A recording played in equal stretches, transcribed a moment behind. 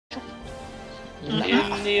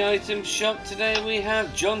In the item shop today we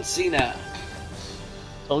have John Cena.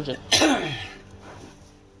 Told you.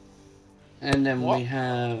 And then we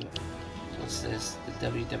have, what's this? The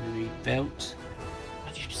WWE belt.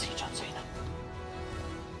 Have you seen John Cena?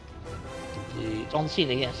 The John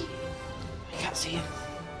Cena, yes. I can't see him.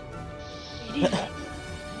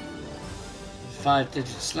 5-digit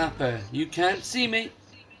slapper. You can't see me.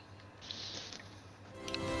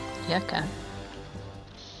 Yeah, I can.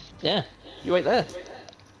 Yeah, you're right there.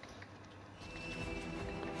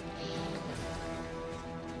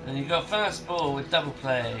 And you got fastball with double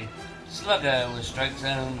play, slugger with strike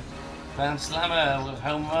zone, ground slammer with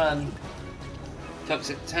home run,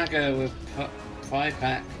 toxic tagger with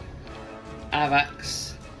 5-pack,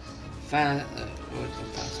 avax, what's the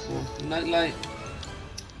fastball? Nightlight,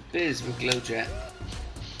 biz with glow jet,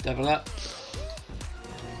 double up,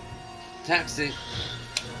 taxi,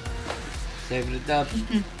 saving the dub,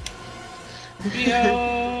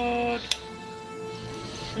 beyond.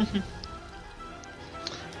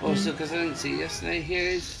 Also, because I didn't see yesterday, here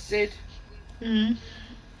is Sid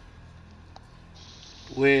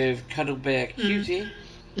with Cuddle Bear Cutie,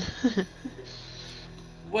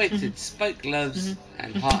 weighted spike gloves,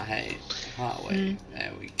 and heart wave.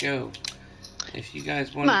 There we go. If you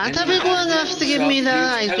guys want Matt, any have you got enough to give me the use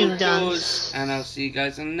ice code cream doors, dance? and I'll see you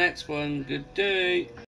guys on the next one. Good day.